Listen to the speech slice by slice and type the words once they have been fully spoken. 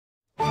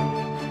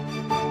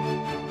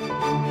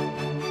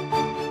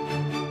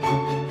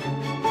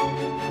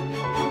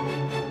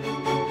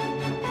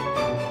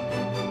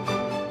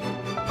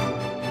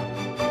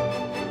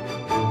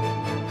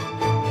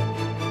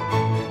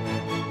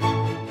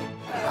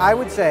I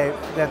would say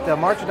that the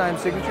March of Dimes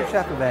Signature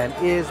Chef event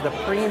is the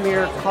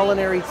premier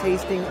culinary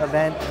tasting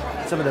event.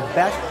 Some of the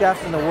best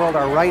chefs in the world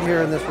are right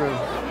here in this room.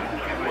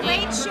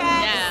 Great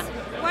chefs,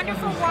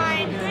 wonderful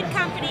wine, good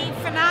company,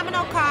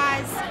 phenomenal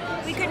cause.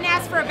 We couldn't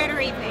ask for a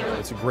better evening.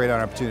 It's a great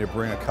opportunity to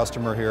bring a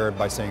customer here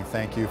by saying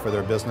thank you for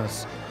their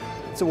business.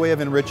 It's a way of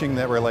enriching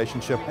that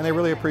relationship, and they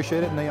really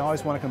appreciate it, and they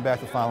always want to come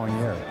back the following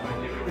year.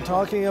 You're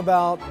talking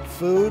about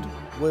food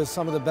with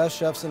some of the best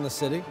chefs in the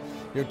city.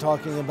 You're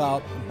talking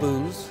about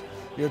booze.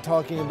 You're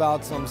talking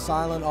about some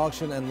silent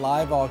auction and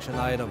live auction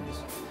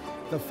items.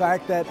 The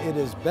fact that it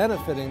is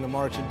benefiting the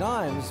March of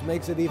Dimes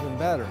makes it even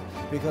better,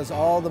 because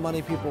all the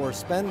money people are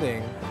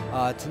spending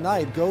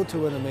tonight go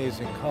to an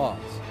amazing cause.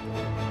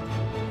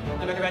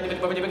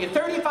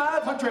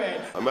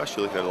 $3,500. I'm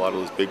actually looking at a lot of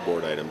those big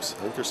board items.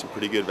 I think there's some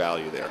pretty good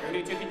value there.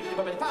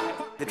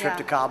 The trip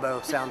to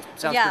Cabo sounds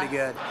pretty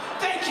good.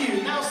 Thank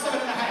you. Now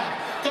 7.5.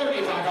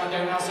 35 on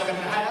down, now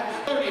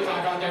 7.5.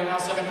 35 on down, now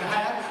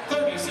 7.5.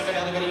 37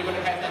 elevator, you're going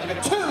to have elevator.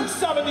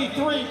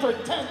 $273 for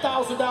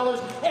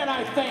 $10,000, and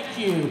I thank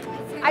you.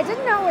 I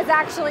didn't know it was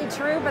actually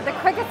true, but the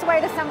quickest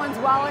way to someone's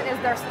wallet is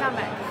their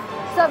stomach.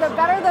 So the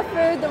better the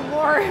food, the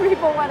more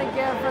people want to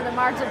give for the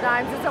March of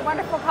Dimes. It's a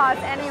wonderful cause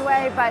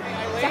anyway, but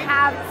to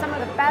have some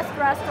of the best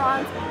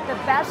restaurants, the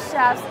best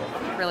chefs.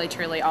 Really,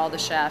 truly, all the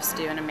chefs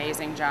do an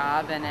amazing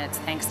job, and it's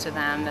thanks to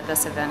them that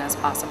this event is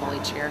possible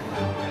each year.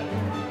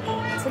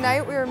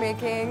 Tonight we are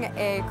making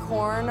a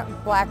corn,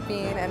 black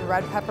bean, and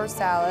red pepper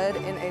salad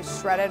in a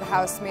shredded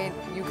house-made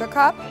yuca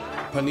cup.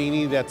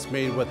 Panini that's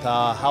made with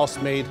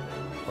house-made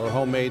or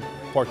homemade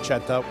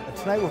porchetta.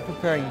 Tonight we're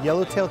preparing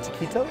yellowtail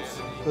taquitos,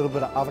 a little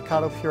bit of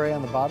avocado puree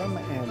on the bottom,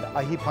 and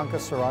ají panca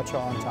sriracha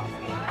on top.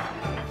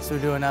 So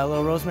we're doing a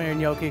little rosemary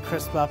gnocchi,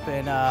 crisp up,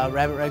 and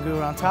rabbit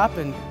ragu on top,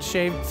 and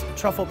shaved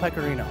truffle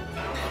pecorino.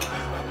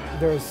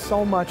 There's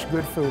so much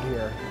good food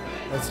here.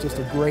 It's just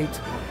a great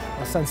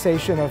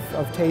sensation of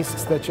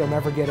tastes that you'll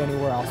never get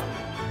anywhere else.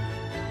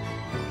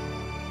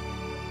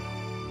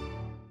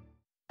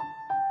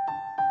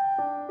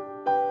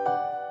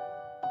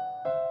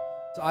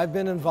 I've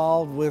been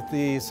involved with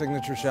the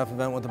Signature Chef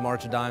event with the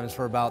March of Dimes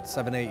for about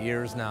 7-8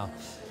 years now.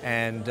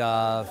 And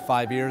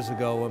 5 years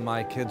ago when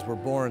my kids were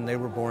born, they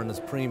were born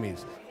as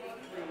preemies.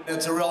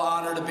 It's a real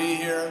honor to be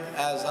here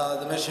as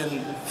the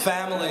Mission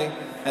family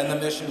and the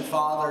Mission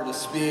father to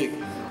speak.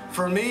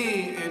 For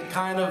me, it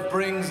kind of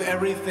brings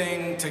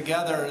everything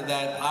together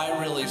that I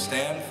really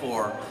stand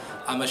for.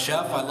 I'm a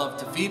chef, I love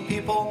to feed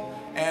people,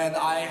 and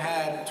I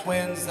had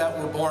twins that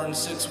were born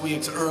 6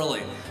 weeks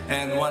early.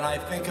 And when I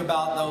think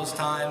about those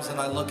times and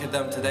I look at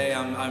them today,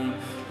 I'm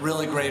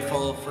really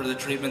grateful for the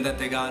treatment that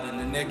they got in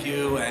the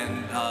NICU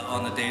and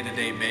on a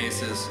day-to-day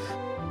basis.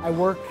 I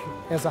work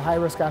as a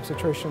high-risk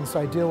obstetrician,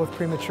 so I deal with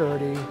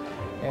prematurity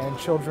and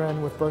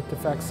children with birth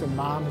defects and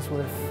moms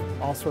with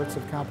all sorts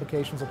of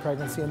complications of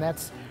pregnancy, and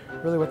that's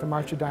really what the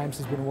March of Dimes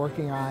has been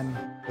working on.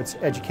 It's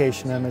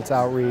education and it's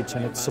outreach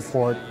and it's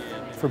support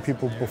for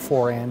people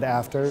before and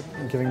after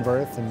giving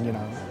birth, and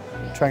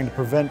trying to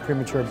prevent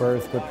premature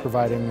birth, but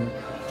providing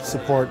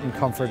support and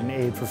comfort and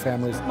aid for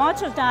families.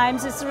 March of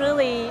Dimes is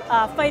really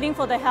fighting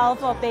for the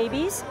health of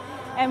babies,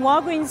 and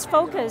Walgreens'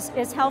 focus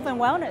is health and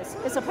wellness.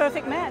 It's a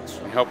perfect match.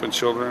 Helping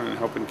children and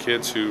helping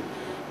kids who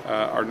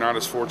are not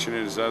as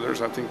fortunate as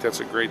others, I think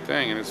that's a great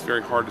thing, and it's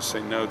very hard to say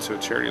no to a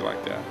charity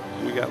like that.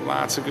 We got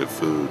lots of good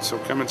food, so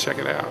come and check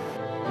it out.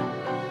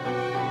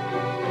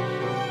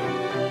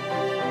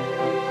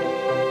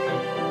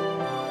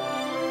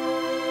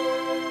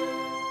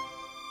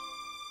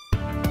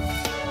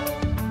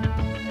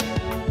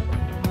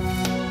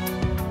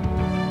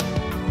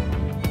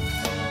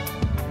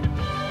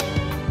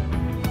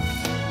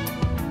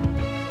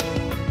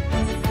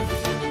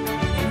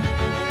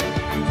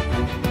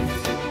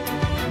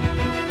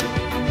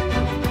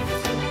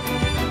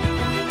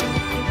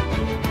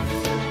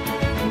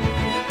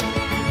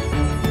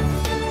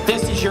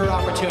 This is your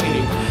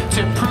opportunity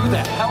to improve the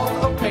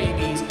health of patients.